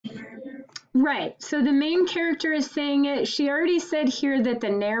Right. So the main character is saying it. She already said here that the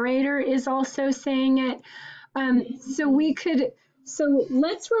narrator is also saying it. So we could, so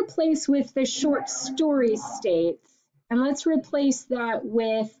let's replace with the short story states, and let's replace that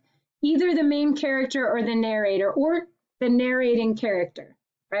with either the main character or the narrator or the narrating character,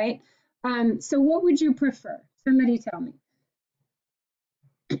 right? So what would you prefer? Somebody tell me.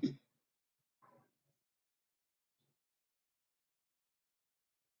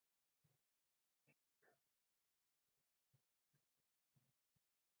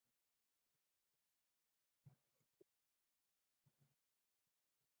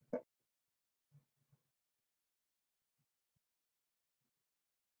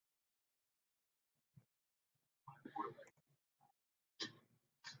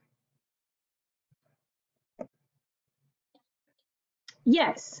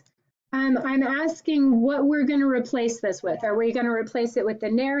 Yes. I'm asking what we're going to replace this with. Are we going to replace it with the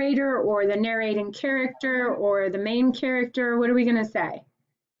narrator or the narrating character or the main character? What are we going to say?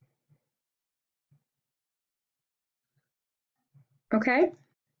 Okay.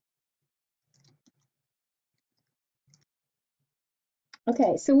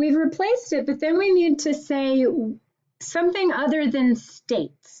 Okay, so we've replaced it, but then we need to say something other than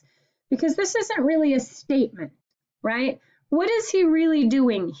states, because this isn't really a statement, right? What is he really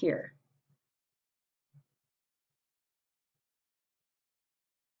doing here?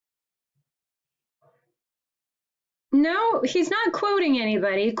 No, he's not quoting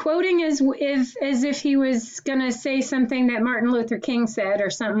anybody. Quoting is as if he was going to say something that Martin Luther King said or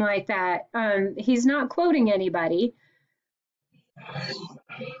something like that. He's not quoting anybody.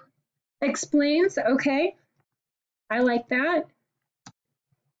 Explains, okay. I like that.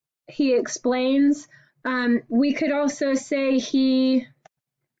 He explains. We could also say he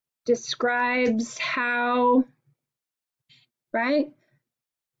describes how, right?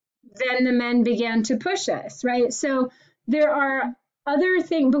 Then the men began to push us, right? So there are other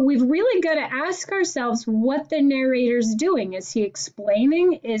things, but we've really got to ask ourselves what the narrator's doing. Is he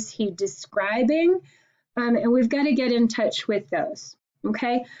explaining? Is he describing? And we've got to get in touch with those,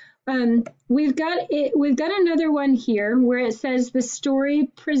 okay? We've got another one here where it says the story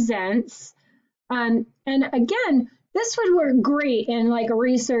presents, and again, this would work great in like a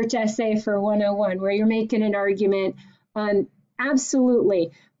research essay for 101 where you're making an argument.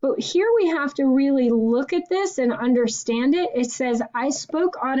 Absolutely. But here we have to really look at this and understand it. It says, I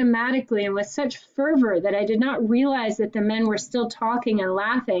spoke automatically and with such fervor that I did not realize that the men were still talking and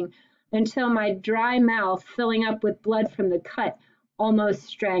laughing until my dry mouth, filling up with blood from the cut, almost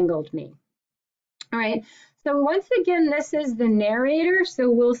strangled me. All right. So once again, this is the narrator. So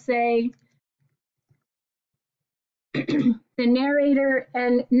we'll say the narrator.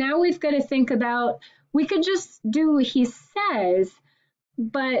 And now we've got to think about, we could just do he says,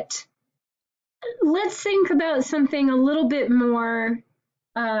 but let's think about something a little bit more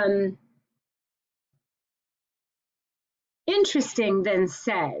interesting than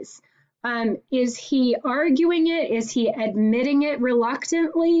says. Is he arguing it? Is he admitting it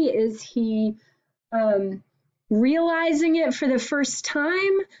reluctantly? Is he realizing it for the first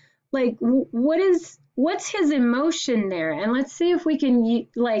time? Like, what's his emotion there? And let's see if we can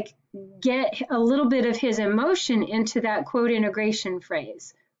like get a little bit of his emotion into that quote integration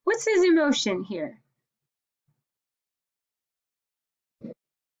phrase. What's his emotion here?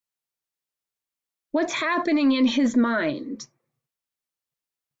 What's happening in his mind?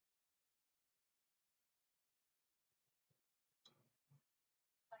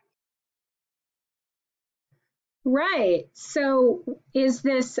 Right. So is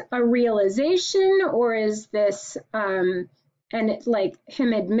this a realization or is this and like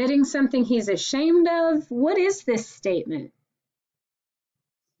him admitting something he's ashamed of? What is this statement?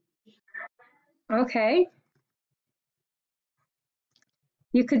 Okay.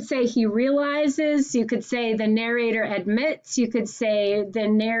 You could say he realizes, you could say the narrator admits, you could say the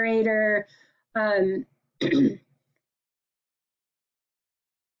narrator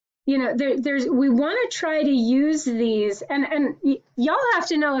you know, there's we want to try to use these, and y'all have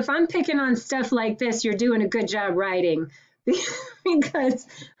to know if I'm picking on stuff like this, you're doing a good job writing, because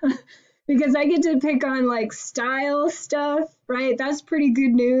I get to pick on like style stuff, right? That's pretty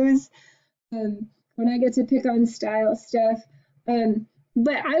good news when I get to pick on style stuff.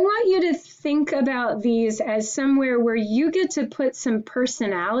 But I want you to think about these as somewhere where you get to put some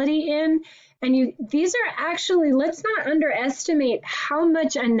personality in. And these are actually, let's not underestimate how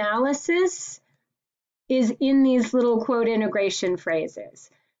much analysis is in these little quote integration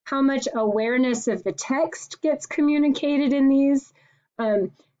phrases, how much awareness of the text gets communicated in these, how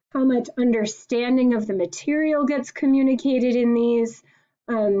much understanding of the material gets communicated in these.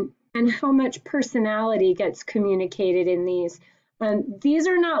 and how much personality gets communicated in these. These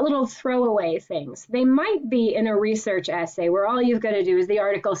are not little throwaway things. They might be in a research essay where all you've got to do is the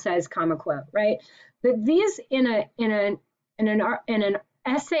article says, comma, quote, right? But these in an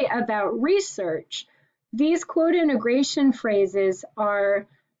essay about research, these quote integration phrases are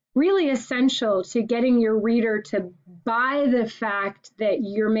really essential to getting your reader to buy the fact that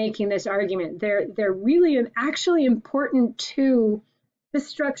you're making this argument. They're really actually important to the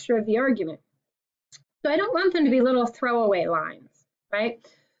structure of the argument. So I don't want them to be little throwaway lines, right?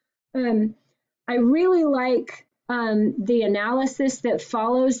 I really like the analysis that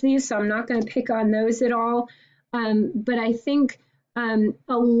follows these, so I'm not going to pick on those at all. But I think a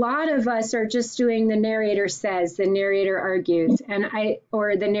lot of us are just doing the narrator says, the narrator argues,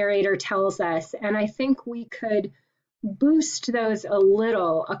 or the narrator tells us. And I think we could boost those a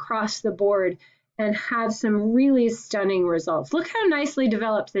little across the board and have some really stunning results. Look how nicely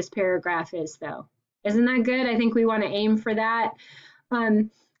developed this paragraph is, though. Isn't that good? I think we want to aim for that.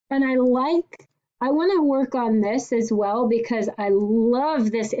 And I want to work on this as well because I love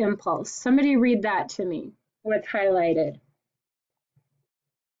this impulse. Somebody read that to me, what's highlighted.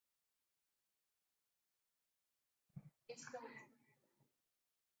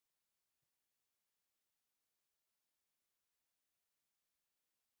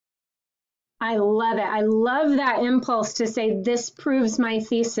 I love it. I love that impulse to say this proves my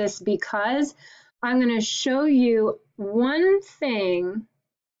thesis because I'm going to show you one thing.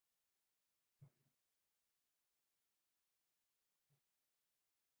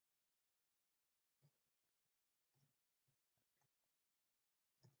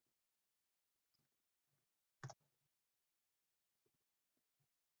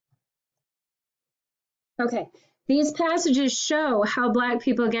 Okay, these passages show how Black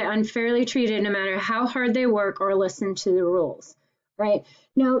people get unfairly treated no matter how hard they work or listen to the rules, right?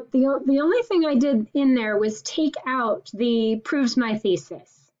 Now, the only thing I did in there was take out the proves my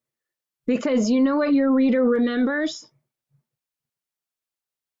thesis, because you know what your reader remembers?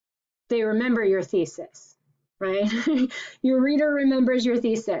 They remember your thesis, right? Your reader remembers your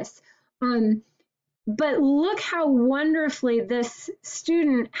thesis. But look how wonderfully this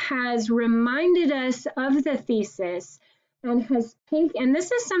student has reminded us of the thesis and has taken, and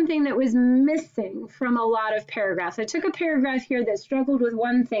this is something that was missing from a lot of paragraphs. I took a paragraph here that struggled with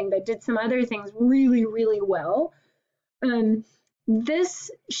one thing but did some other things really, really well. This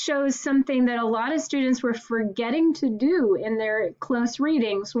shows something that a lot of students were forgetting to do in their close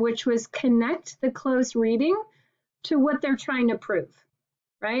readings, which was connect the close reading to what they're trying to prove,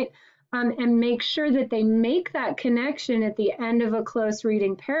 right? And make sure that they make that connection at the end of a close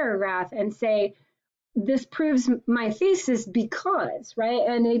reading paragraph and say, this proves my thesis because, right?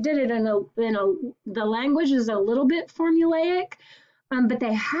 And they did it the language is a little bit formulaic, but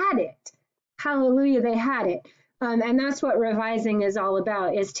they had it. Hallelujah, they had it. And that's what revising is all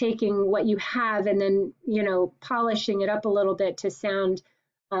about, is taking what you have and then, polishing it up a little bit to sound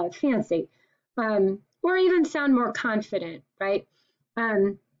fancy, or even sound more confident, right?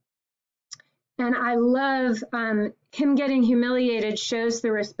 And I love him getting humiliated shows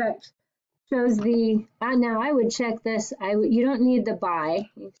the respect, shows the, now I would check this, you don't need the by,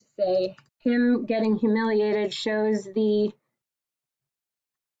 you say him getting humiliated shows the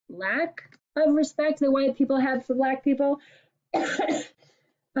lack of respect that white people have for Black people.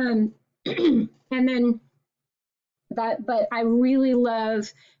 And then that, but I really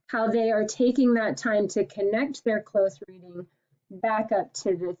love how they are taking that time to connect their close reading back up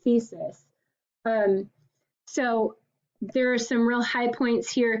to the thesis. So there are some real high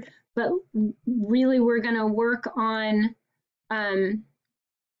points here, but really we're going to work on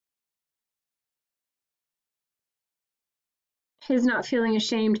his not feeling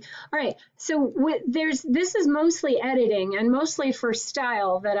ashamed. All right, so this is mostly editing and mostly for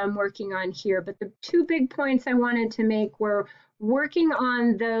style that I'm working on here, but the two big points I wanted to make were working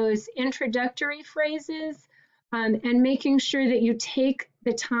on those introductory phrases and making sure that you take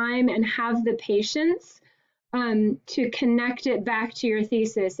the time and have the patience to connect it back to your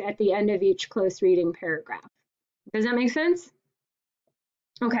thesis at the end of each close reading paragraph. Does that make sense?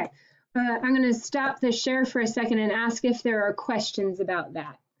 Okay, I'm going to stop the share for a second and ask if there are questions about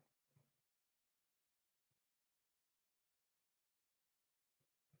that.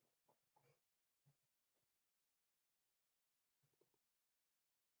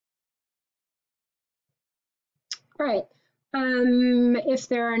 All right. If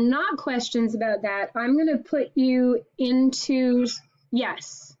there are not questions about that, I'm going to put you into,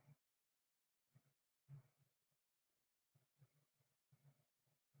 yes.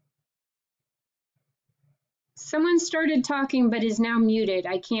 Someone started talking but is now muted.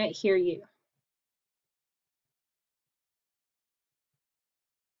 I can't hear you.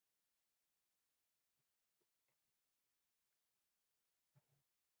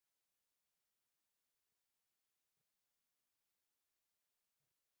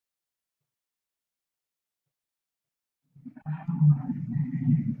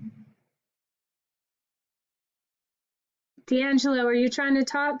 D'Angelo, are you trying to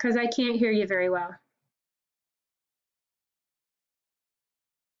talk? Because I can't hear you very well.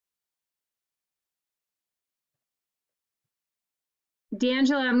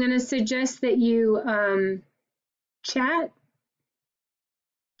 D'Angelo, I'm going to suggest that you chat.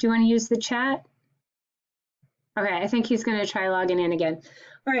 Do you want to use the chat? Okay, I think he's going to try logging in again.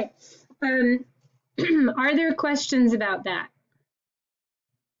 All right. Are there questions about that?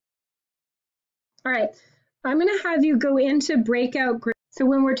 All right. I'm going to have you go into breakout groups. So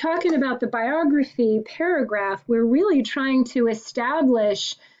when we're talking about the biography paragraph, we're really trying to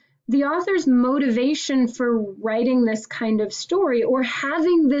establish the author's motivation for writing this kind of story or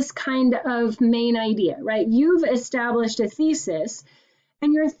having this kind of main idea, right? You've established a thesis,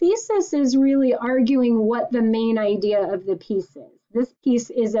 and your thesis is really arguing what the main idea of the piece is. This piece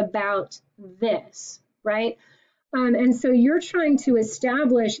is about this, right? And so you're trying to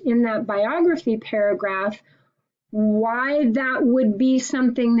establish in that biography paragraph why that would be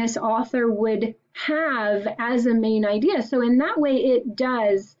something this author would have as a main idea. So in that way, it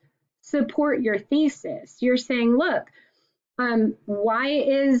does support your thesis. You're saying, look, why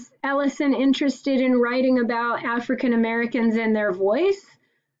is Ellison interested in writing about African Americans and their voice?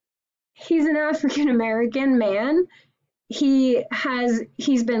 He's an African American man. He's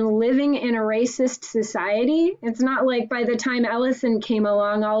been living in a racist society. It's not like by the time Ellison came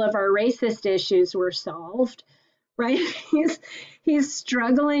along, all of our racist issues were solved, right? He's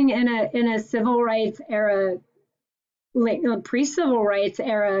struggling in a civil rights era, like pre-civil rights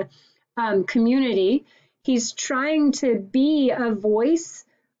era community. He's trying to be a voice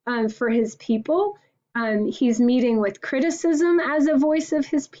for his people. He's meeting with criticism as a voice of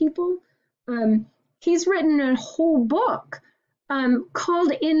his people. He's written a whole book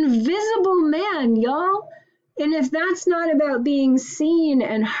called Invisible Man, y'all. And if that's not about being seen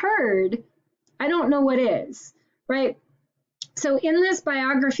and heard, I don't know what is, right? So in this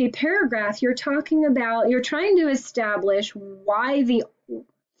biography paragraph, you're trying to establish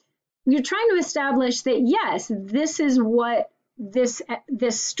that, yes, this is what this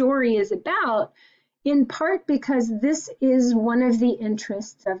story is about, in part because this is one of the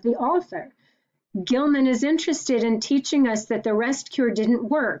interests of the author. Gilman is interested in teaching us that the rest cure didn't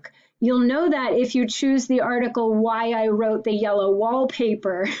work. You'll know that if you choose the article, Why I Wrote the Yellow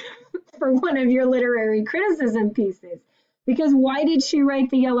Wallpaper, for one of your literary criticism pieces. Because why did she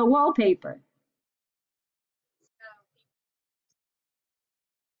write the yellow wallpaper?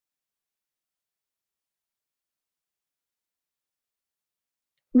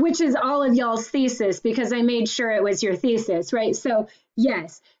 Which is all of y'all's thesis, because I made sure it was your thesis, right? So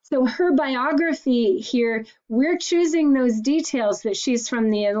yes, so her biography here, we're choosing those details that she's from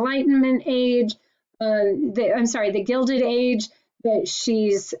the Enlightenment age, the Gilded Age, that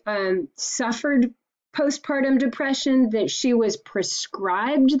she's suffered postpartum depression, that she was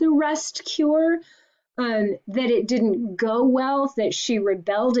prescribed the rest cure, that it didn't go well, that she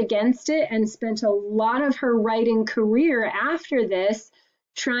rebelled against it and spent a lot of her writing career after this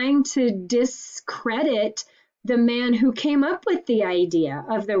trying to discredit the man who came up with the idea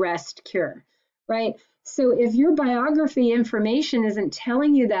of the rest cure, right? So if your biography information isn't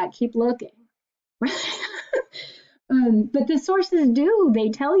telling you that, keep looking. But the sources do,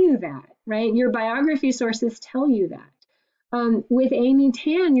 they tell you that, right? Your biography sources tell you that. With Amy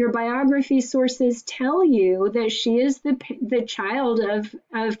Tan, your biography sources tell you that she is the child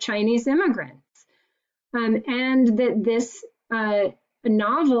of Chinese immigrants, and that this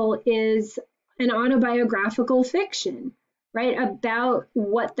novel is an autobiographical fiction, right? About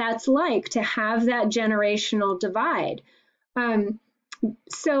what that's like to have that generational divide.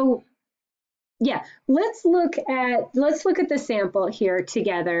 So yeah, let's look at the sample here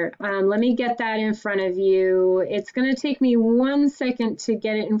together. Let me get that in front of you. It's going to take me 1 second to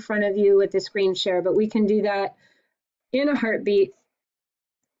get it in front of you with the screen share, but we can do that in a heartbeat.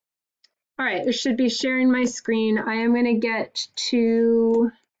 All right, I should be sharing my screen. I am going to get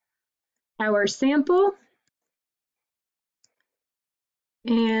to our sample,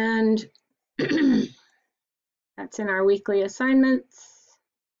 and that's in our weekly assignments.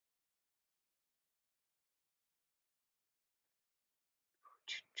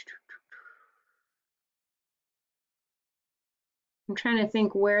 I'm trying to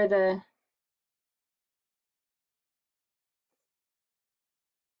think where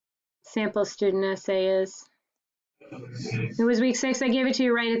sample student essay is. It was week 6. I gave it to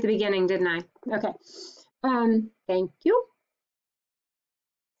you right at the beginning, didn't I? Okay. Thank you.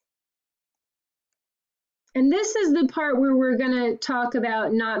 And this is the part where we're going to talk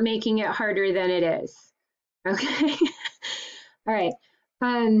about not making it harder than it is. Okay. All right.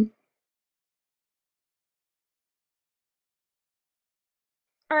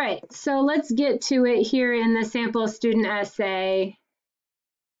 All right, so let's get to it here in the sample student essay.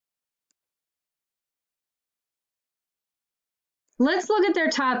 Let's look at their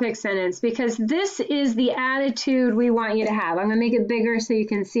topic sentence because this is the attitude we want you to have. I'm going to make it bigger so you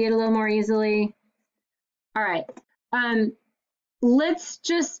can see it a little more easily. All right, let's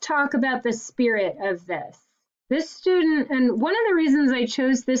just talk about the spirit of this. This student, and one of the reasons I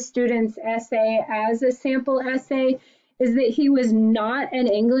chose this student's essay as a sample essay is that he was not an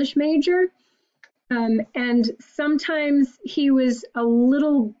English major, and sometimes he was a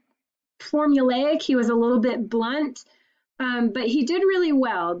little formulaic, he was a little bit blunt, but he did really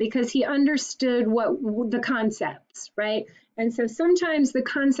well because he understood what the concepts, right? And so sometimes the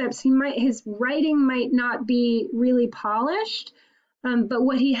concepts, his writing might not be really polished, but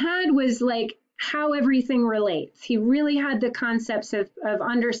what he had was like how everything relates. He really had the concepts of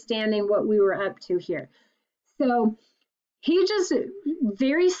understanding what we were up to here. So he just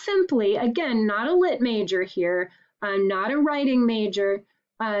very simply, again, not a lit major here, not a writing major,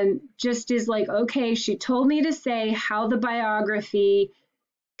 just is like, okay, she told me to say how the biography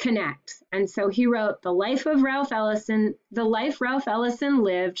connects. And so he wrote, the life of Ralph Ellison, the life Ralph Ellison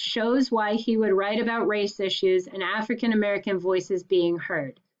lived shows why he would write about race issues and African-American voices being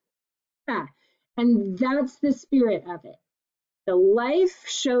heard. And that's the spirit of it. The life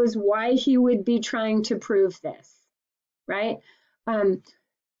shows why he would be trying to prove this. Right? The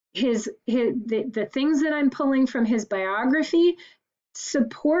things that I'm pulling from his biography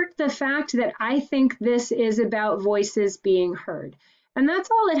support the fact that I think this is about voices being heard. And that's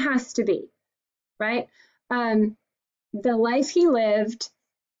all it has to be, right? The life he lived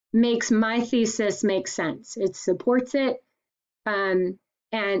makes my thesis make sense. It supports it.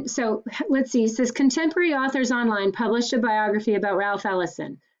 And so let's see, it says Contemporary Authors Online published a biography about Ralph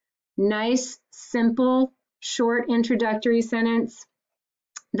Ellison. Nice, simple, short introductory sentence.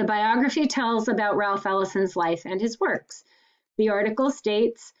 The biography tells about Ralph Ellison's life and his works. The article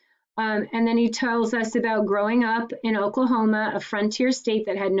states, and then he tells us about growing up in Oklahoma, a frontier state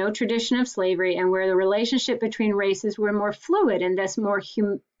that had no tradition of slavery and where the relationship between races were more fluid and thus more,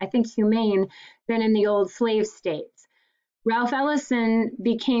 humane than in the old slave states. Ralph Ellison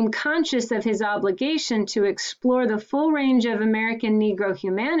became conscious of his obligation to explore the full range of American Negro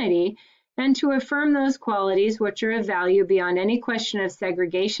humanity and to affirm those qualities which are of value beyond any question of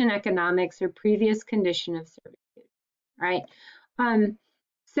segregation, economics, or previous condition of servitude. Right?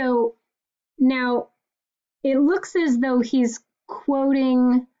 So now it looks as though he's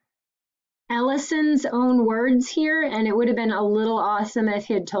quoting Ellison's own words here, and it would have been a little awesome if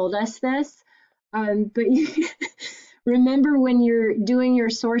he had told us this. But remember when you're doing your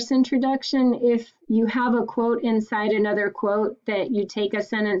source introduction, if you have a quote inside another quote, that you take a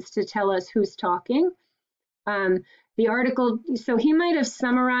sentence to tell us who's talking. The article, so he might have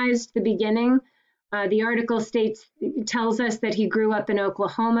summarized the beginning. The article tells us that he grew up in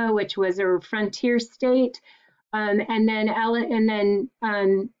Oklahoma, which was a frontier state. And then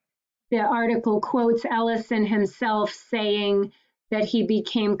the article quotes Ellison himself saying that he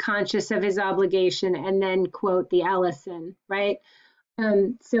became conscious of his obligation, and then quote the Ellison, right?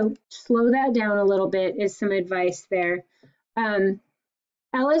 So slow that down a little bit is some advice there.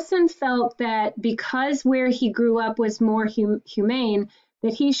 Ellison felt that because where he grew up was more humane,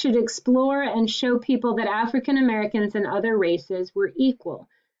 that he should explore and show people that African Americans and other races were equal.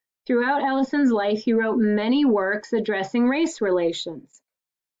 Throughout Ellison's life, he wrote many works addressing race relations.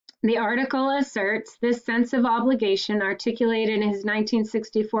 The article asserts this sense of obligation articulated in his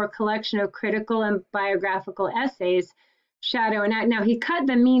 1964 collection of critical and biographical essays, Shadow and Act. Now, he cut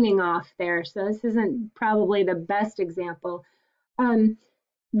the meaning off there, so this isn't probably the best example.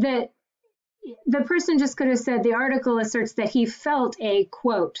 That the person just could have said the article asserts that he felt a,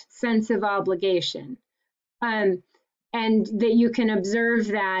 quote, sense of obligation, and that you can observe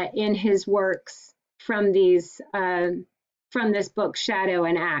that in his works from these from this book, Shadow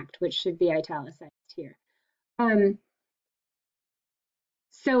and Act, which should be italicized here.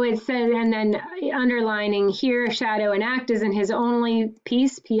 So it says, and then underlining here, Shadow and Act isn't his only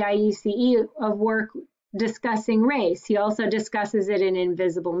piece, P-I-E-C-E, of work discussing race. He also discusses it in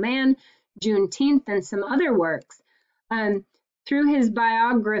Invisible Man, Juneteenth, and some other works. through his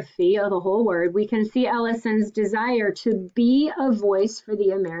biography of the whole word, we can see Ellison's desire to be a voice for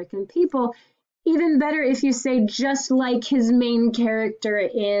the American people. Even better if you say just like his main character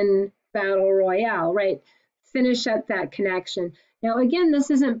in Battle Royale, right? Finish up that connection. Now, again, this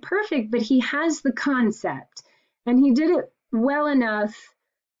isn't perfect, but he has the concept, and he did it well enough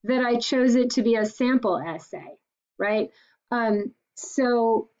that I chose it to be a sample essay, right?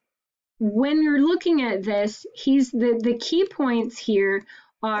 So when you're looking at this, the key points here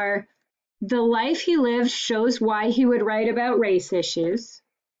are the life he lived shows why he would write about race issues,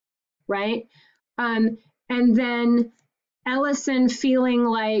 right? And then Ellison feeling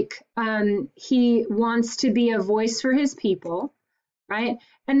like he wants to be a voice for his people, right?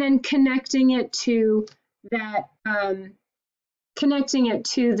 And then connecting it to that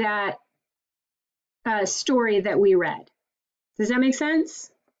story that we read. Does that make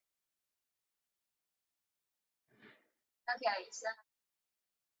sense? Okay. So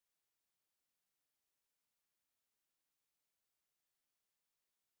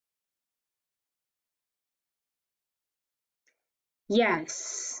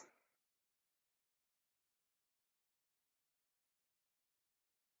yes.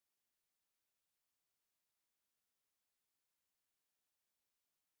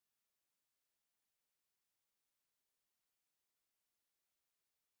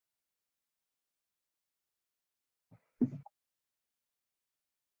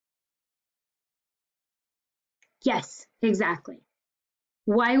 Yes, exactly.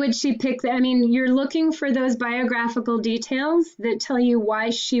 Why would she pick that? I mean, you're looking for those biographical details that tell you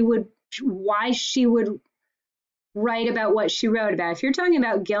why she would write about what she wrote about. If you're talking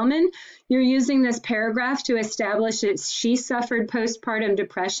about Gilman, you're using this paragraph to establish that she suffered postpartum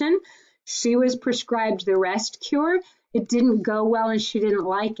depression. She was prescribed the rest cure. It didn't go well and she didn't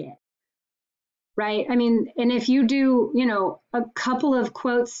like it. Right? I mean, and if you do, a couple of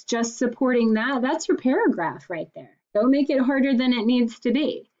quotes just supporting that, that's your paragraph right there. Don't make it harder than it needs to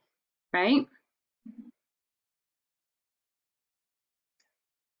be, right?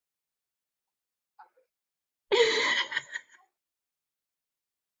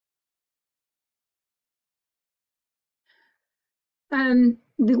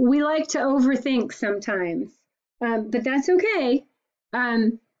 We like to overthink sometimes, but that's okay.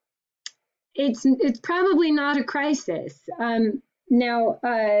 Um, it's probably not a crisis. Now,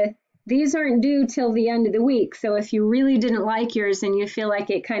 these aren't due till the end of the week, so if you really didn't like yours and you feel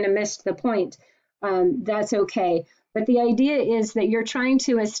like it kind of missed the point, that's okay. But the idea is that you're trying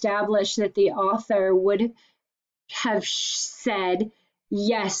to establish that the author would have said,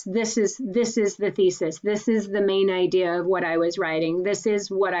 yes, this is the thesis, this is the main idea of what I was writing, this is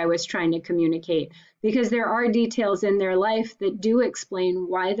what I was trying to communicate, because there are details in their life that do explain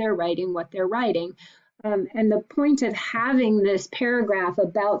why they're writing what they're writing. And the point of having this paragraph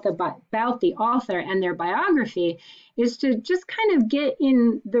about the author and their biography is to just kind of get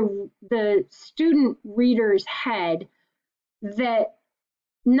in the student reader's head that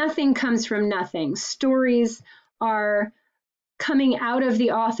nothing comes from nothing. Stories are coming out of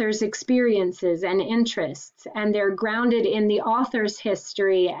the author's experiences and interests, and they're grounded in the author's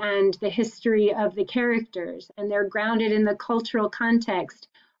history and the history of the characters, and they're grounded in the cultural context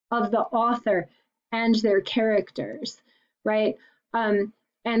of the author and their characters, right? And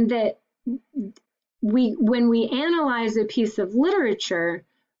that when we analyze a piece of literature,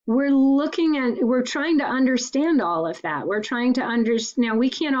 we're trying to understand all of that. We're trying to understand. Now, we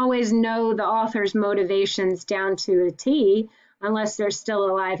can't always know the author's motivations down to a T unless they're still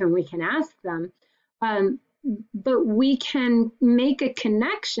alive and we can ask them. But we can make a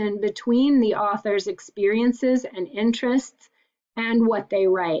connection between the author's experiences and interests and what they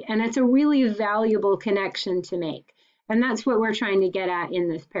write. And it's a really valuable connection to make. And that's what we're trying to get at in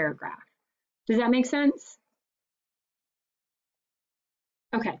this paragraph. Does that make sense?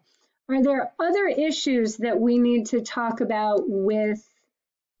 Okay. Are there other issues that we need to talk about with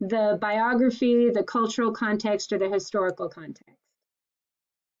the biography, the cultural context, or the historical context?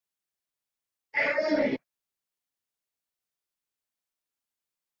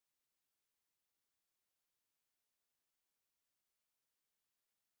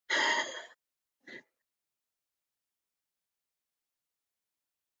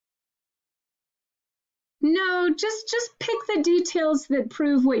 No, just pick the details that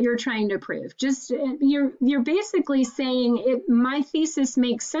prove what you're trying to prove. Just you're basically saying my thesis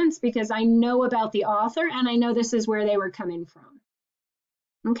makes sense because I know about the author and I know this is where they were coming from.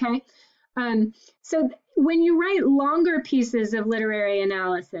 Okay. So when you write longer pieces of literary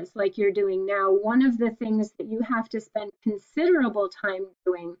analysis like you're doing now, one of the things that you have to spend considerable time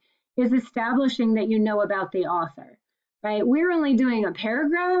doing is establishing that you know about the author. right? We're only doing a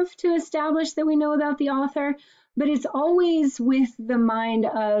paragraph to establish that we know about the author, but it's always with the mind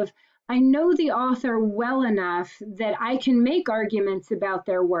of, I know the author well enough that I can make arguments about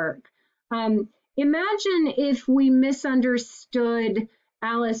their work. Imagine if we misunderstood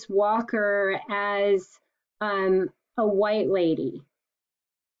Alice Walker as a white lady.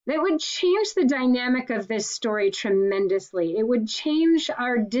 That would change the dynamic of this story tremendously. It would change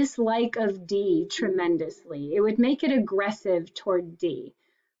our dislike of Dee tremendously. It would make it aggressive toward Dee,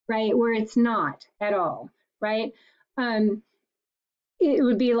 right? Where it's not at all, right? It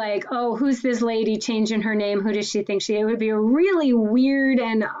would be like, oh, who's this lady changing her name? Who does she think she is? It would be a really weird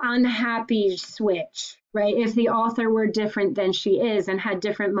and unhappy switch, right? If the author were different than she is and had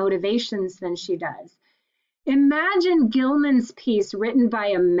different motivations than she does. Imagine Gilman's piece written by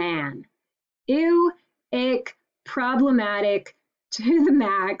a man. Ew, ick, problematic to the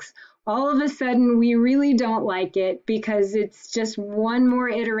max. All of a sudden, we really don't like it because it's just one more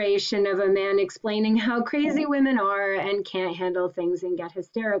iteration of a man explaining how crazy women are and can't handle things and get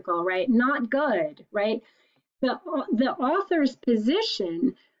hysterical, right? Not good, right? The author's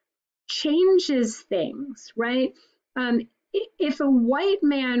position changes things, right? If a white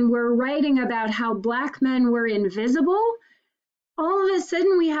man were writing about how black men were invisible, all of a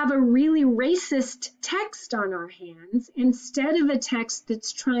sudden we have a really racist text on our hands instead of a text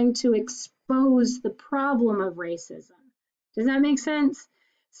that's trying to expose the problem of racism. Does that make sense?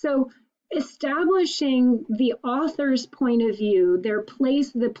 So establishing the author's point of view, their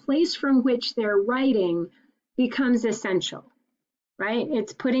place, the place from which they're writing becomes essential, right?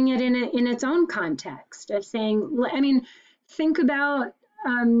 It's putting it in its own context of saying, I mean, think about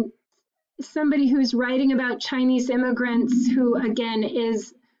somebody who's writing about Chinese immigrants who, again,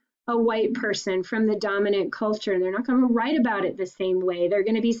 is a white person from the dominant culture. They're not going to write about it the same way. They're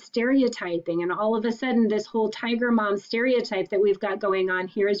going to be stereotyping. And all of a sudden, this whole Tiger Mom stereotype that we've got going on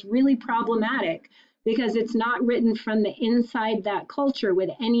here is really problematic because it's not written from the inside that culture with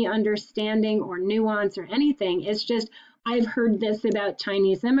any understanding or nuance or anything. It's just, I've heard this about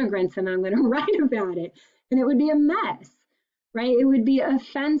Chinese immigrants and I'm going to write about it. And it would be a mess, right? It would be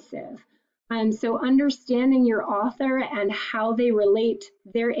offensive. So understanding your author and how they relate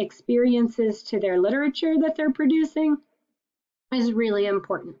their experiences to their literature that they're producing is really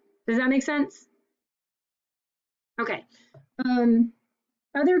important. Does that make sense? Okay.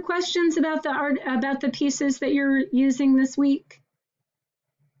 Other questions about the art, about the pieces that you're using this week?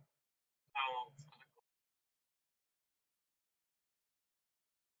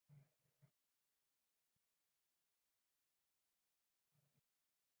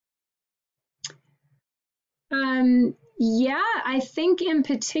 Yeah, I think in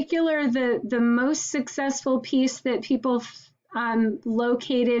particular the most successful piece that people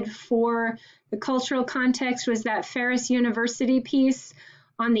located for the cultural context was that Ferris University piece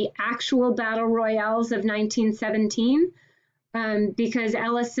on the actual battle royales of 1917, because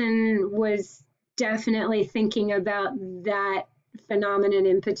Ellison was definitely thinking about that phenomenon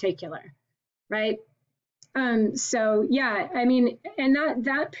in particular, right? So yeah, I mean, and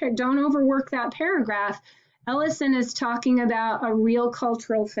that don't overwork that paragraph. Ellison is talking about a real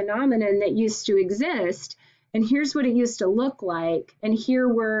cultural phenomenon that used to exist, and here's what it used to look like, and here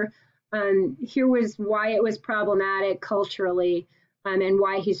was why it was problematic culturally, and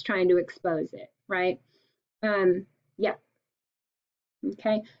why he's trying to expose it, right? Yeah.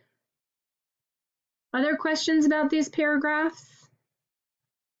 Okay. Other questions about these paragraphs?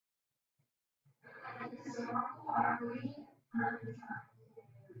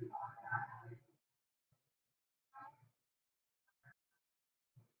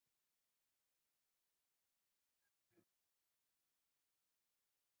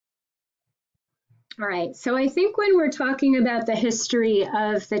 All right, so I think when we're talking about the history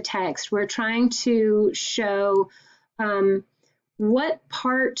of the text, we're trying to show what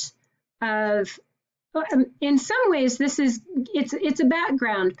part of, in some ways, it's a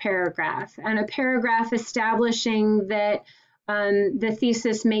background paragraph and a paragraph establishing that the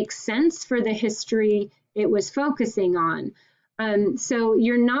thesis makes sense for the history it was focusing on. So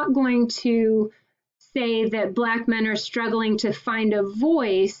you're not going to say that Black men are struggling to find a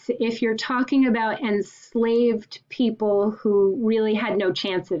voice if you're talking about enslaved people who really had no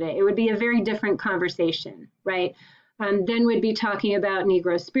chance of it. It would be a very different conversation, right? Then we'd be talking about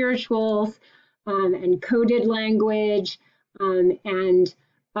Negro spirituals and coded language and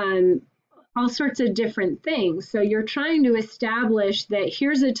all sorts of different things. So you're trying to establish that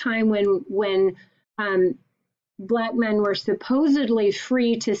here's a time when Black men were supposedly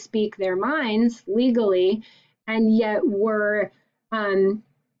free to speak their minds legally, and yet were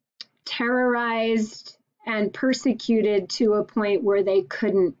terrorized and persecuted to a point where they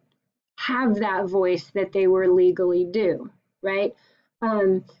couldn't have that voice that they were legally due, right?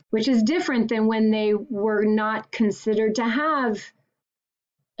 Which is different than when they were not considered to have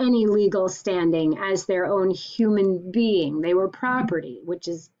any legal standing as their own human being. They were property, which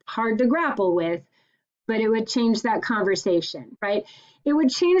is hard to grapple with, but it would change that conversation, right? It would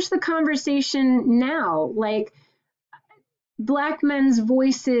change the conversation now, like Black men's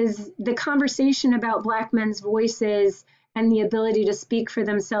voices, the conversation about Black men's voices and the ability to speak for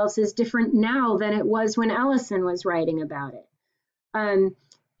themselves is different now than it was when Ellison was writing about it.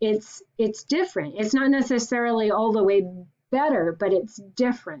 It's different. It's not necessarily all the way better, but it's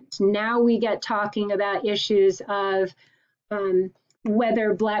different. Now we get talking about issues of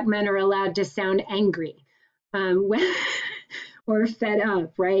whether Black men are allowed to sound angry or fed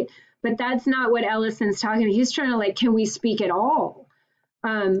up, right? But that's not what Ellison's talking about. He's trying to like, can we speak at all?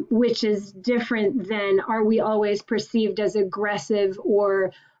 Which is different than are we always perceived as aggressive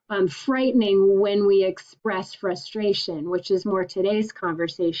or frightening when we express frustration, which is more today's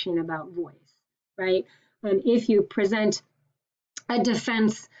conversation about voice, right? If you present a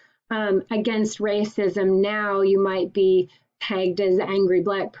defense against racism now, you might be pegged as an angry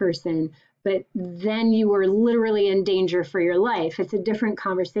Black person, but then you were literally in danger for your life. It's a different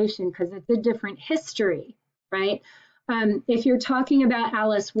conversation because it's a different history, right? If you're talking about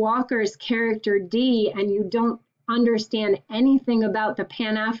Alice Walker's character Dee and you don't understand anything about the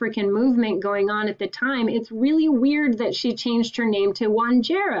Pan-African movement going on at the time, it's really weird that she changed her name to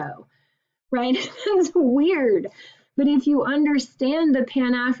Wanjero, right? It's weird. But if you understand the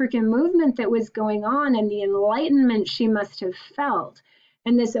Pan-African movement that was going on and the enlightenment she must have felt,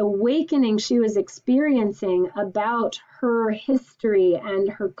 and this awakening she was experiencing about her history and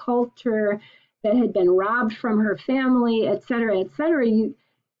her culture that had been robbed from her family, et cetera,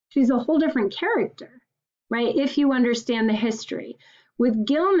 she's a whole different character, right? If you understand the history. With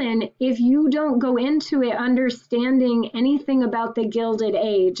Gilman, if you don't go into it understanding anything about the Gilded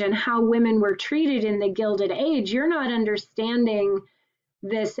Age and how women were treated in the Gilded Age, you're not understanding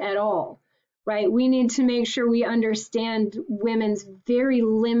this at all, right? We need to make sure we understand women's very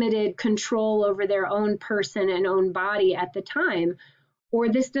limited control over their own person and own body at the time, or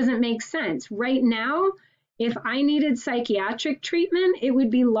this doesn't make sense. Right now, if I needed psychiatric treatment, it would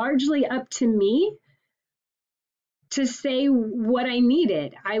be largely up to me to say what I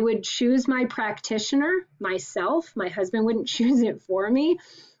needed. I would choose my practitioner myself. My husband wouldn't choose it for me.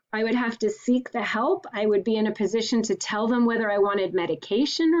 I would have to seek the help. I would be in a position to tell them whether I wanted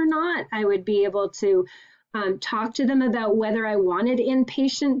medication or not. I would be able to talk to them about whether I wanted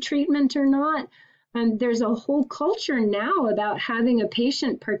inpatient treatment or not. There's a whole culture now about having a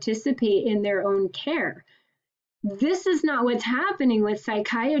patient participate in their own care. This is not what's happening with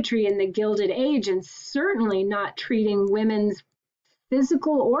psychiatry in the Gilded Age, and certainly not treating women's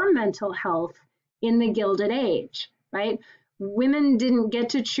physical or mental health in the Gilded Age, right? Women didn't get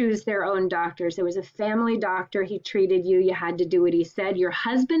to choose their own doctors. There was a family doctor. He treated you. You had to do what he said. Your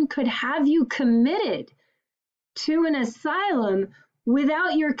husband could have you committed to an asylum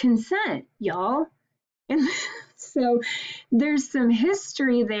without your consent, y'all. And so there's some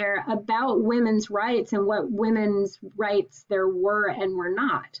history there about women's rights and what women's rights there were and were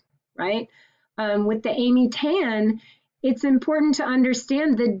not, right? With the Amy Tan, it's important to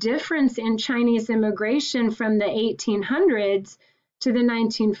understand the difference in Chinese immigration from the 1800s to the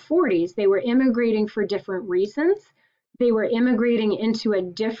 1940s. They were immigrating for different reasons. They were immigrating into a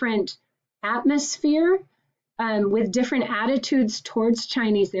different atmosphere with different attitudes towards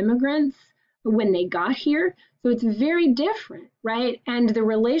Chinese immigrants when they got here. So it's very different, right? And the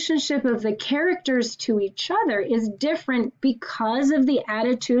relationship of the characters to each other is different because of the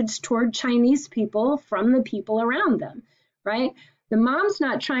attitudes toward Chinese people from the people around them, right? The mom's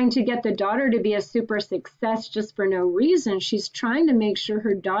not trying to get the daughter to be a super success just for no reason. She's trying to make sure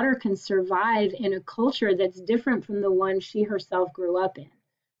her daughter can survive in a culture that's different from the one she herself grew up in,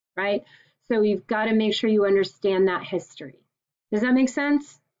 right? So you've got to make sure you understand that history. Does that make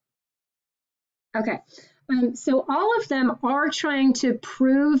sense? Okay. So all of them are trying to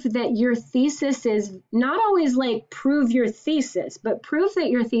prove that your thesis is not always like prove your thesis, but prove that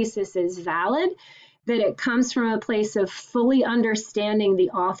your thesis is valid, that it comes from a place of fully understanding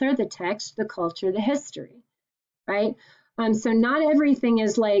the author, the text, the culture, the history, right? So not everything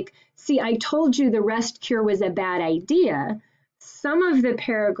is like, see, I told you the rest cure was a bad idea. Some of the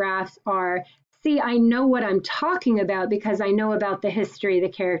paragraphs are, see, I know what I'm talking about because I know about the history the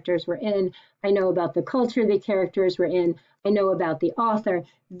characters were in. I know about the culture the characters were in. I know about the author.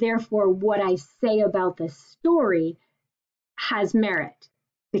 Therefore, what I say about the story has merit.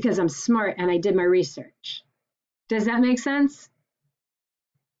 because I'm smart and I did my research. Does that make sense?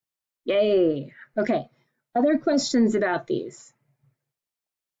 Yay. Okay. Other questions about these?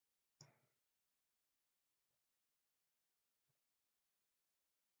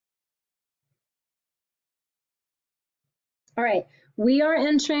 All right, we are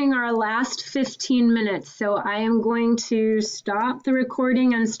entering our last 15 minutes, so I am going to stop the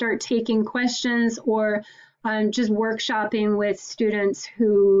recording and start taking questions or just workshopping with students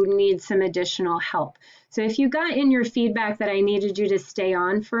who need some additional help. So if you got in your feedback that I needed you to stay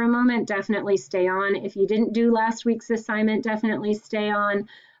on for a moment, definitely stay on. If you didn't do last week's assignment, definitely stay on.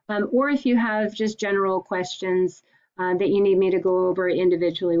 Or if you have just general questions that you need me to go over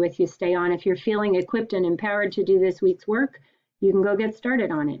individually with you, stay on. If you're feeling equipped and empowered to do this week's work, you can go get started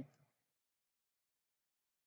on it.